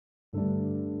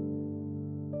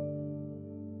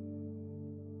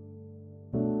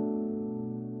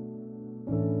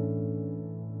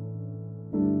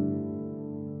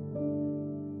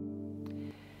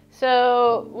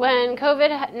So when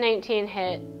COVID-19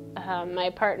 hit,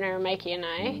 my partner Mikey and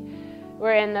I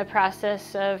were in the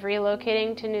process of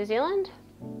relocating to New Zealand.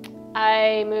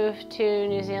 I moved to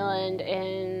New Zealand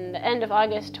in the end of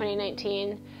August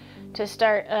 2019 to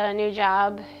start a new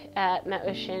job at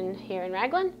Met-Ocean here in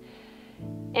Raglan.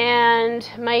 And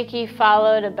Mikey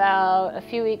followed about a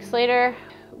few weeks later.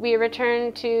 We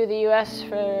returned to the US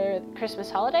for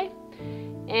Christmas holiday.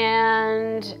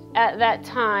 And at that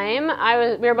time,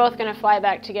 we were both going to fly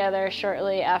back together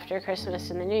shortly after Christmas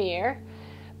and the New Year.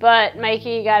 But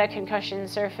Mikey got a concussion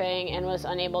surfing and was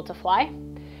unable to fly.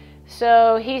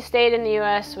 So he stayed in the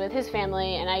US with his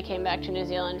family, and I came back to New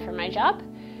Zealand for my job.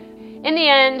 In the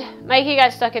end, Mikey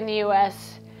got stuck in the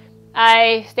US.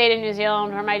 I stayed in New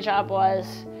Zealand where my job was.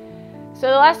 So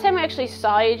the last time we actually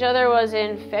saw each other was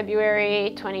in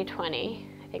February 2020.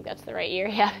 I think that's the right year,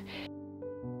 yeah.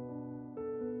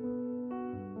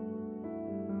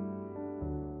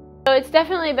 So it's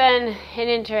definitely been an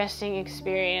interesting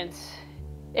experience.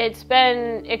 It's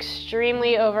been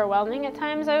extremely overwhelming at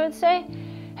times, I would say,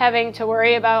 having to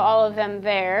worry about all of them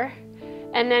there,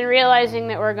 and then realizing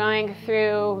that we're going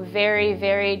through very,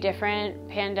 very different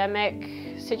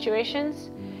pandemic situations.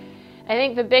 I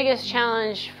think the biggest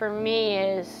challenge for me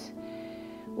is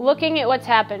looking at what's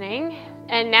happening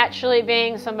and naturally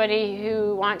being somebody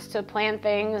who wants to plan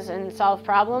things and solve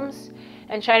problems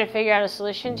and try to figure out a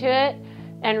solution to it,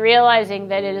 and realizing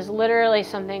that it is literally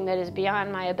something that is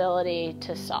beyond my ability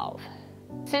to solve.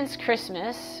 Since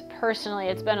Christmas, personally,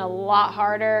 it's been a lot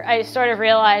harder. I sort of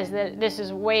realized that this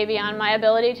is way beyond my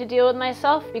ability to deal with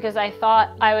myself, because I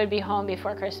thought I would be home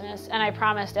before Christmas, and I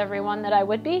promised everyone that I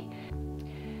would be.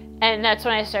 And that's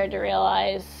when I started to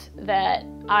realize that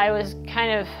I was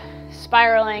kind of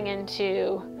spiraling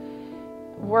into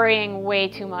worrying way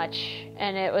too much,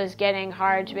 and it was getting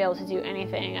hard to be able to do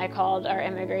anything. I called our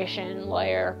immigration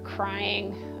lawyer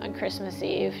crying on Christmas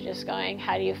Eve, just going,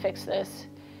 how do you fix this?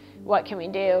 What can we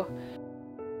do?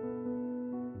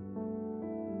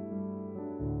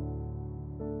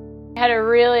 I had a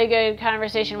really good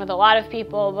conversation with a lot of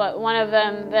people, but one of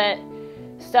them that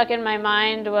stuck in my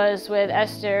mind was with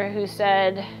Esther, who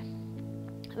said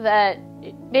that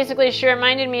basically she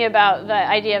reminded me about the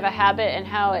idea of a habit and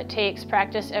how it takes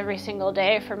practice every single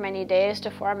day for many days to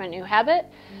form a new habit,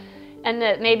 and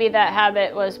that maybe that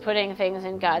habit was putting things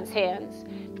in God's hands.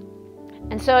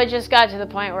 And so it just got to the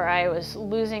point where I was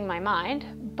losing my mind,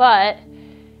 but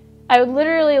I would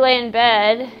literally lay in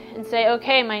bed and say,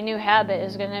 okay, my new habit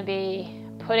is going to be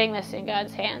putting this in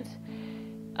God's hands.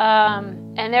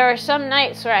 And there were some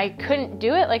nights where I couldn't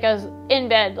do it, like I was in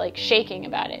bed like shaking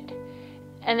about it.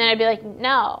 And then I'd be like,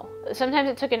 no. Sometimes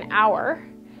it took an hour,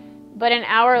 but an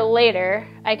hour later,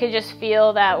 I could just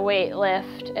feel that weight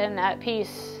lift and that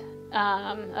peace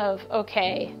of,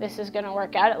 okay, this is going to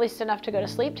work out, at least enough to go to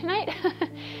sleep tonight.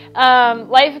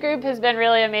 Life group has been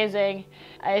really amazing.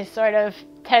 I sort of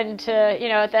tend to,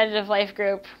 at the end of life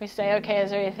group, we say, okay,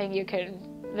 is there anything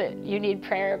that you need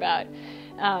prayer about?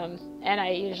 And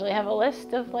I usually have a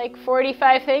list of like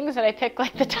 45 things, and I pick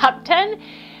like the top 10.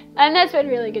 And that's been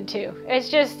really good too. It's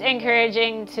just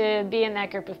encouraging to be in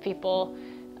that group of people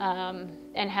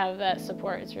and have that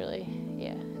support. It's really,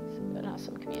 it's an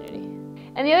awesome community.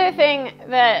 And the other thing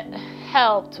that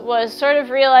helped was sort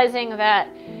of realizing that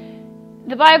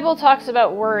the Bible talks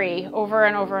about worry over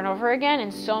and over and over again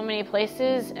in so many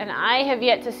places, and I have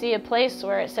yet to see a place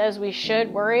where it says we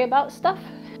should worry about stuff.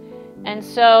 And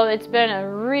so it's been a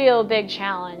real big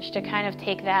challenge to kind of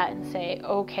take that and say,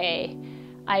 okay,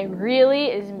 I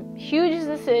really, as huge as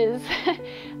this is,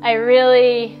 I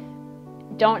really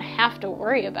don't have to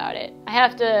worry about it. I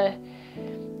have to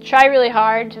try really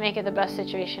hard to make it the best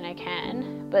situation I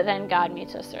can, but then God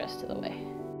meets us the rest of the way.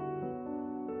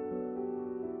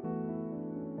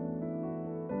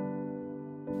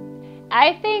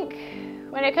 I think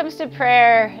when it comes to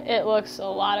prayer, it looks a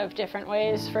lot of different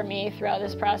ways for me throughout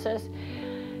this process.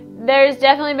 There's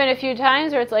definitely been a few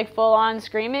times where it's like full on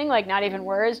screaming, like not even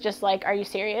words, just like, are you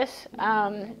serious?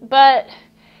 But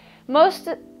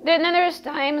then there's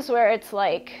times where it's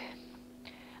like,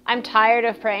 I'm tired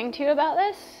of praying to you about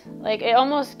this. Like it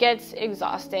almost gets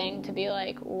exhausting to be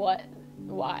like, what,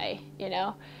 why,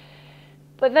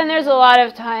 But then there's a lot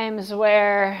of times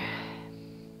where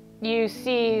you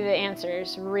see the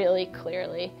answers really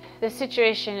clearly. The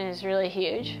situation is really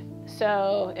huge.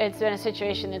 So it's been a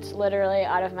situation that's literally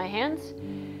out of my hands,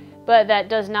 but that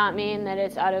does not mean that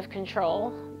it's out of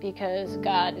control, because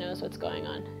God knows what's going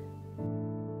on.